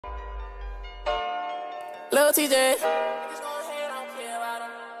Lil TJ. Niggas gon' hate, I don't care about them.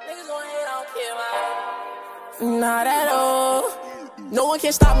 Niggas gon' hate, I don't care about them. Not at all. No one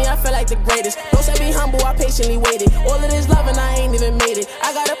can stop me, I feel like the greatest. Don't say be humble, I patiently waited. All of this love and I ain't even made it.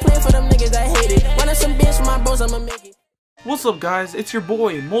 I got a plan for them niggas that hate it. Running some bands for my bros, I'ma make it. What's up, guys? It's your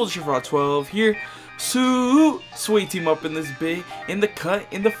boy MolderShift12 here. Sway team up in this bit, in the cut,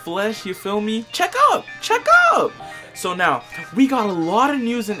 in the flesh, you feel me? Check up! So now, we got a lot of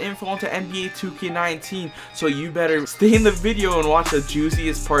news and info onto NBA 2K19, so you better stay in the video and watch the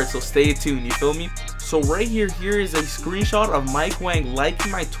juiciest part, so stay tuned, you feel me? So right here is a screenshot of Mike Wang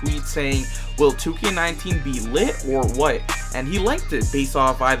liking my tweet saying, will 2K19 be lit or what? And he liked it based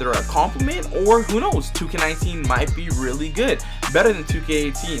off either a compliment or who knows, 2K19 might be really good, better than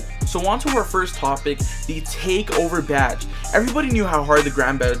 2K18. So on to our first topic, the takeover badge. Everybody knew how hard the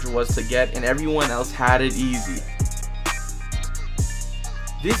grand badge was to get and everyone else had it easy.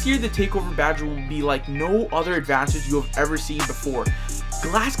 This year the takeover badge will be like no other advantage you have ever seen before.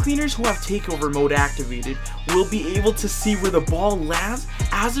 Glass cleaners who have takeover mode activated will be able to see where the ball lands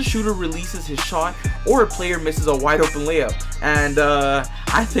as a shooter releases his shot or a player misses a wide open layup, and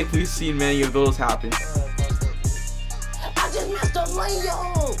I think we've seen many of those happen. I just missed a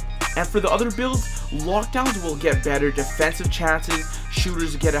layup! And for the other builds, lockdowns will get better defensive chances,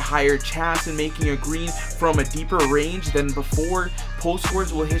 shooters get a higher chance in making a green from a deeper range than before, post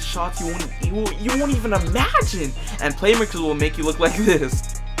scores will hit shots you won't even imagine, and playmakers will make you look like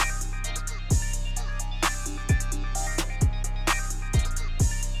this.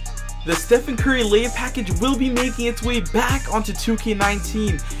 The Stephen Curry layup package will be making its way back onto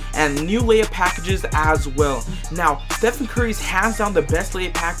 2K19 and new layup packages as well. Now, Stephen Curry's hands down the best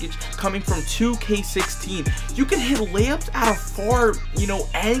layup package coming from 2K16. You can hit layups at a far,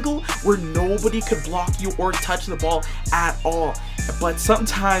 angle where nobody could block you or touch the ball at all. But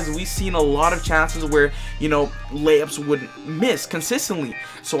sometimes we've seen a lot of chances where, layups would miss consistently.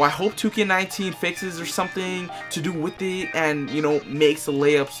 So I hope 2K19 fixes or something to do with it and, makes the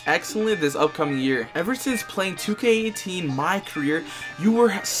layups excellent this upcoming year. Ever since playing 2K18 my career, you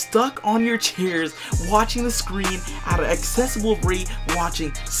were stuck on your chairs watching the screen at an accessible rate,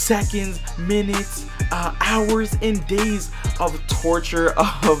 watching seconds, minutes, hours and days of torture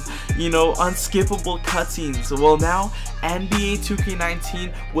of, unskippable cutscenes. Well, now NBA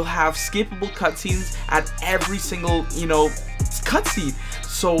 2K19 will have skippable cutscenes at every single, cutscene.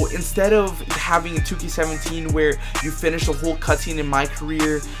 So instead of having a 2K17 where you finish a whole cutscene in my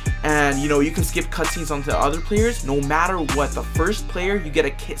career and you can skip cutscenes onto other players, no matter what, the first player you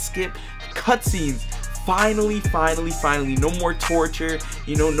get to skip cutscenes. Finally, no more torture,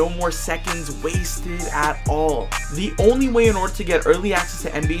 no more seconds wasted at all. The only way in order to get early access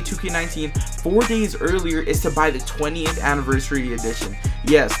to NBA 2K19 4 days earlier is to buy the 20th anniversary edition.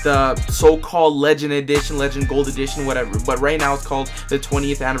 Yes, the so-called Legend Edition, Legend Gold Edition, whatever, but right now it's called the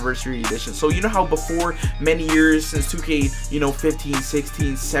 20th anniversary edition. So you know how before, many years since 2K, 15,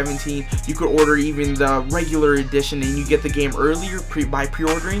 16, 17, you could order even the regular edition and you get the game earlier by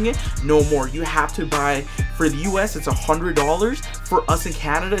pre-ordering it? No more. You have to buy. For the US it's $100. For us in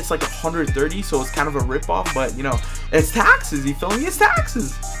Canada it's like $130, so it's kind of a rip-off, but it's taxes, you feel me? It's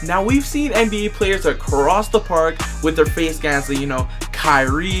taxes. Now we've seen NBA players across the park with their face scans,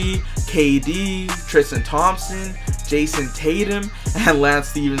 Kyrie, KD, Tristan Thompson, Jason Tatum, and Lance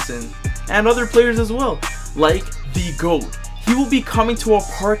Stevenson, and other players as well, like the GOAT. He will be coming to a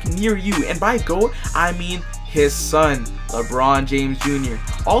park near you, and by GOAT I mean his son, LeBron James Jr.,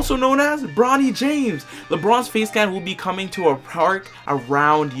 also known as Bronny James. LeBron's face scan will be coming to a park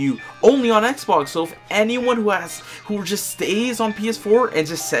around you, only on Xbox. So if anyone who just stays on PS4 and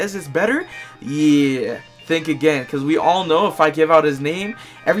just says it's better, yeah, think again, because we all know if I give out his name,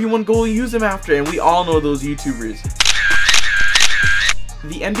 everyone go use him after, and we all know those YouTubers.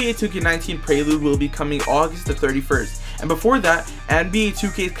 The NBA 2K19 Prelude will be coming August the 31st. And before that, NBA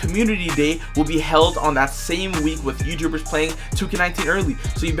 2K's Community Day will be held on that same week with YouTubers playing 2K19 early.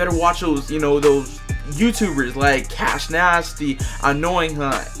 So you better watch those, those YouTubers like Cash Nasty, Annoying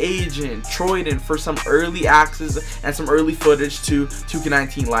Hunt, Agent, Troyden for some early access and some early footage to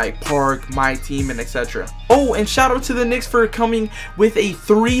 2K19 like Park, My Team, and etc. Oh, and shout out to the Knicks for coming with a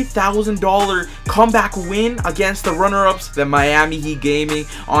 $3,000 comeback win against the runner-ups, the Miami Heat Gaming,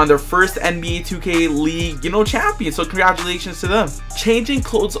 on their first NBA 2K League, champion. So congratulations to them. Changing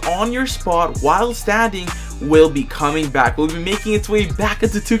clothes on your spot while standing will be coming back. We'll be making its way back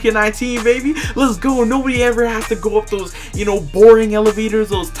into 2K19, baby. Let's go. Nobody ever has to go up those, boring elevators,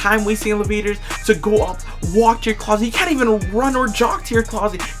 those time-wasting elevators to go up, walk to your closet. You can't even run or jog to your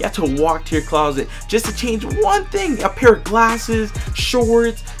closet. You have to walk to your closet just to change one thing, a pair of glasses,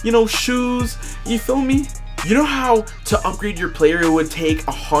 shorts, shoes, you feel me? You know how to upgrade your player it would take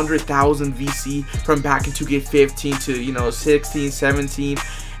 100,000 VC from back in 2K15 to, you know, 16, 17,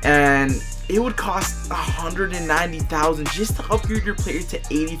 and it would cost 190,000 just to upgrade your player to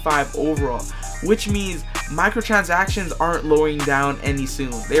 85 overall, which means microtransactions aren't lowering down any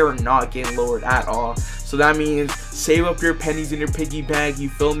soon. They are not getting lowered at all. So that means save up your pennies in your piggy bank, you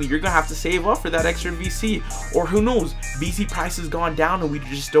feel me? You're gonna have to save up for that extra VC, or who knows, VC prices gone down and we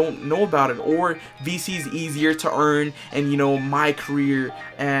just don't know about it, or VC is easier to earn, and you know, my career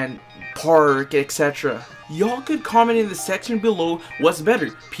and park, etc. Y'all could comment in the section below what's better,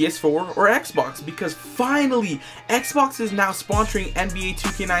 PS4 or Xbox, because finally Xbox is now sponsoring NBA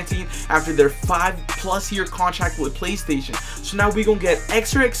 2K19 after their 5+ year contract with PlayStation. So now we gonna get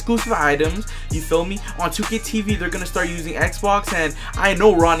extra exclusive items, you feel me? On 2K TV they're gonna start using Xbox, and I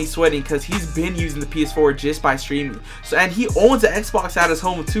know Ronnie's sweating because he's been using the PS4 just by streaming. So, and he owns an Xbox at his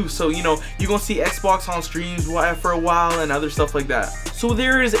home too, so you know, you're gonna see Xbox on streams for a while and other stuff like that. So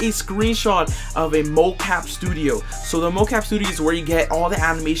there is a screenshot of a mocap studio. So the mocap studio is where you get all the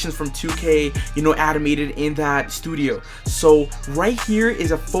animations from 2K, you know, animated in that studio. So right here is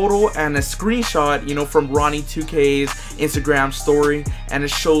a photo and a screenshot, you know, from Ronnie 2K's Instagram story, and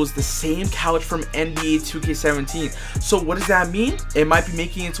it shows the same couch from NBA 2K17. So what does that mean? It might be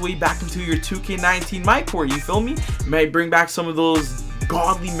making its way back into your 2K19 mic port, you feel me? It might bring back some of those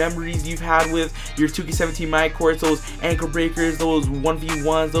godly memories you've had with your 2K17 mic courts, those ankle breakers, those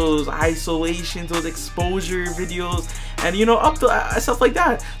 1v1s, those isolations, those exposure videos, and you know, up to stuff like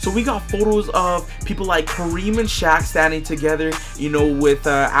that. So we got photos of people like Kareem and Shaq standing together, you know, with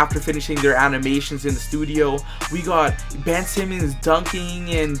after finishing their animations in the studio. We got Ben Simmons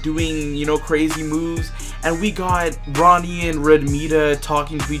dunking and doing, you know, crazy moves, and we got Ronnie and Redmita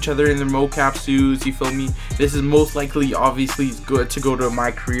talking to each other in their mocap suits, you feel me? This is most likely, obviously, good to go to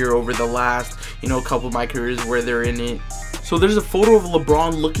my career over the last, you know, couple of my careers where they're in it. So there's a photo of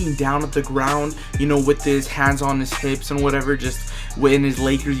LeBron looking down at the ground, you know, with his hands on his hips and whatever, just in his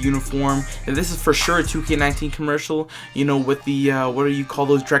Lakers uniform. And this is for sure a 2K19 commercial, you know, with the what do you call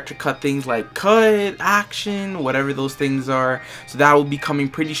those director cut things, like cut, action, whatever those things are. So that will be coming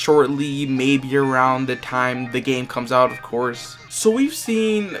pretty shortly, maybe around the time the game comes out, of course. So we've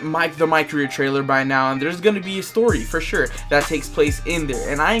seen the My Career trailer by now, and there's gonna be a story for sure that takes place in there,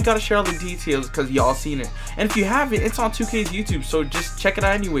 and I ain't gotta share all the details because y'all seen it. And if you haven't, it's on 2K's YouTube, so just check it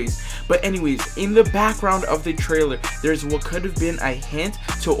out anyways. But anyways, in the background of the trailer, there's what could have been a hint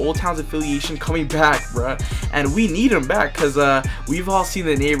to Old Town's affiliation coming back, bruh. And we need him back because we've all seen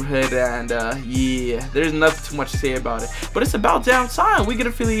the neighborhood, and yeah, there's nothing too much to say about it. But it's about damn time we get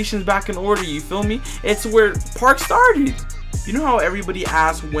affiliations back in order, you feel me? It's where Park started. You know how everybody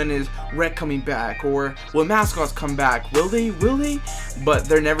asks when is Rec coming back, or will Mascots come back? Will they? Will they? But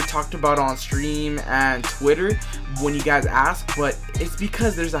they're never talked about on stream and Twitter when you guys ask, but it's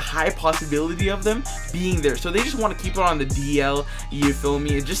because there's a high possibility of them being there. So they just want to keep it on the DL, you feel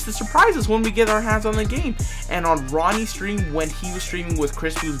me? Just to surprise us when we get our hands on the game. And on Ronnie's stream, when he was streaming with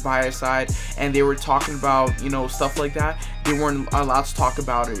Chris Blue's by his side, and they were talking about, you know, stuff like that, they weren't allowed to talk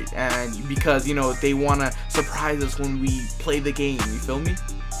about it, and because, you know, they want to surprise us when we play the game, you feel me?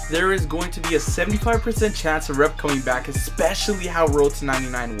 There is going to be a 75% chance of Rep coming back, especially how Road to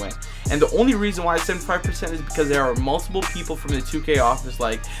 99 went. And the only reason why it's 75% is because there are multiple people from the 2K office,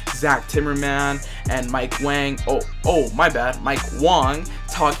 like Zach Timmerman and Mike Wang. Mike Wong,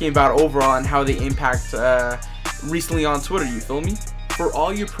 talking about overall and how they impact recently on Twitter, you feel me? For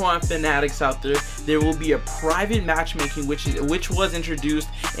all you Pro Am fanatics out there, there will be a private matchmaking which was introduced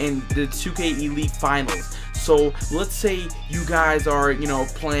in the 2K Elite Finals. So let's say you guys are, you know,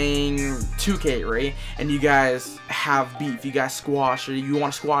 playing 2K, right? And you guys have beef, you guys squash, or you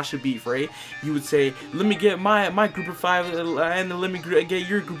want to squash the beef, right? You would say, let me get my group of 5 and let me get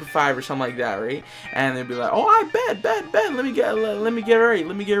your group of 5 or something like that, right? And they'd be like, oh, I bet, let me get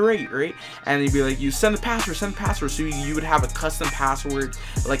right? And they'd be like, you send the password. So you would have a custom password,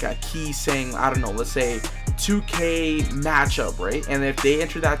 like a key saying, I don't know, let's say 2K matchup, right? And if they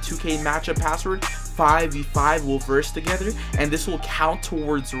enter that 2K matchup password, 5v5 will verse together, and this will count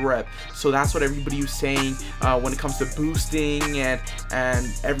towards Rep. So that's what everybody was saying when it comes to boosting, and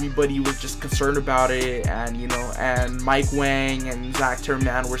everybody was just concerned about it. And you know, and Mike Wang and Zach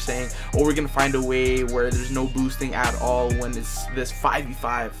Turman were saying, oh, we're gonna find a way where there's no boosting at all when it's this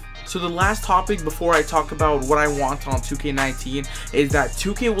 5v5. So the last topic before I talk about what I want on 2K19 is that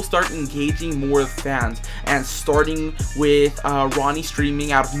 2K will start engaging more with fans, and starting with Ronnie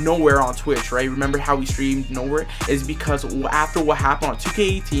streaming out of nowhere on Twitch, right? Remember how he streamed nowhere? Is because after what happened on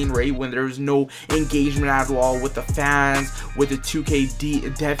 2K18, right, when there was no engagement at all with the fans, with the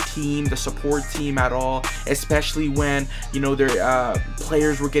 2K dev team, the support team at all, especially when, you know, their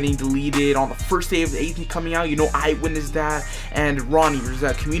players were getting deleted on the first day of the 18 coming out. You know, I witnessed that, and Ronnie was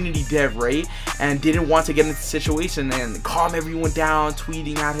a community dev, right, and didn't want to get into the situation and calm everyone down,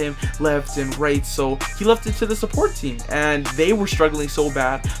 tweeting at him left and right. So he left it to the support team, and they were struggling so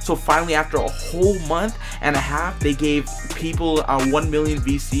bad. So finally, after a whole month and a half, they gave people 1 million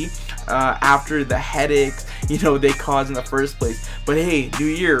VC after the headaches, you know, they caused in the first place. But hey, new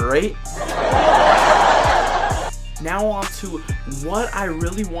year, right? Now on to what I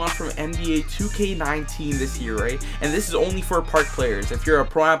really want from NBA 2K19 this year, right? And this is only for park players. If you're a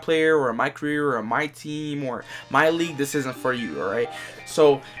pro player or a my career or a my team or my league, this isn't for you, all right?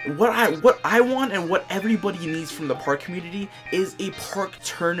 So what I want and what everybody needs from the park community is a park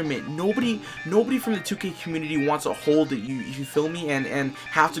tournament. Nobody from the 2K community wants to hold it, you feel me, and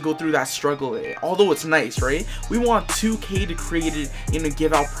have to go through that struggle. Although it's nice, right? We want 2K to create it, you know,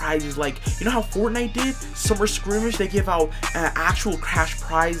 give out prizes like, you know how Fortnite did? Summer Scrimmage, they give out actual cash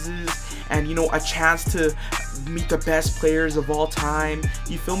prizes and, you know, a chance to meet the best players of all time.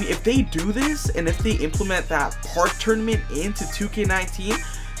 You feel me? If they do this and if they implement that park tournament into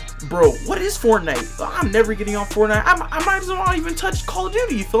 2K19, bro, what is Fortnite? I'm never getting on Fortnite. I might as well not even touch Call of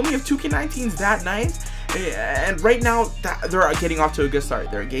Duty, you feel me? If 2K19 is that nice. And right now, they're getting off to a good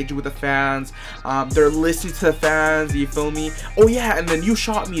start. They're engaging with the fans. They're listening to the fans. You feel me? Oh yeah, and the new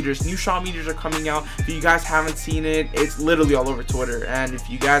shot meters. New shot meters are coming out. If you guys haven't seen it, it's literally all over Twitter. And if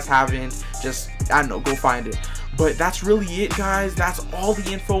you guys haven't, just, I don't know, go find it. But that's really it, guys. That's all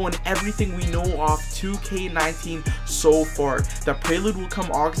the info and everything we know off 2K19 so far. The Prelude will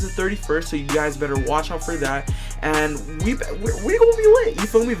come August the 31st, so you guys better watch out for that. And we're gonna be lit. You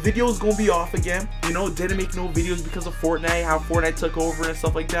feel me? Videos gonna be off again. You know, didn't make no videos because of Fortnite, how Fortnite took over and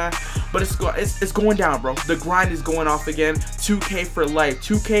stuff like that. But it's going down, bro. The grind is going off again. 2K for life.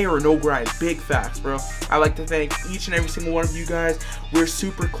 2K or no grind. Big facts, bro. I'd like to thank each and every single one of you guys. We're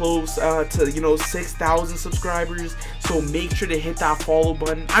super close to, you know, 6,000 subscribers. So make sure to hit that follow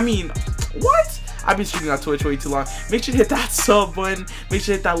button. I mean, what? I've been streaming on Twitch way too long. Make sure to hit that sub button. Make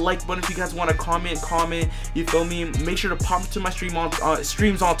sure to hit that like button. If you guys want to comment. You feel me? Make sure to pop into my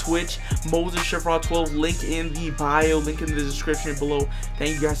streams on Twitch. Moses Shifra 12. Link in the bio. Link in the description below.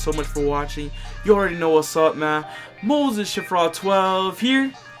 Thank you guys so much for watching. You already know what's up, man. Moses Shifra 12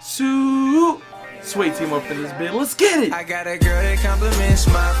 here. Sway team up in this bit. Let's get it. I got a girl that compliments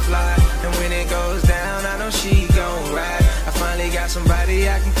my fly, and when it goes down, I know she gon' ride. I finally got somebody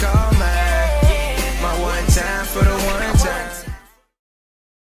I can call my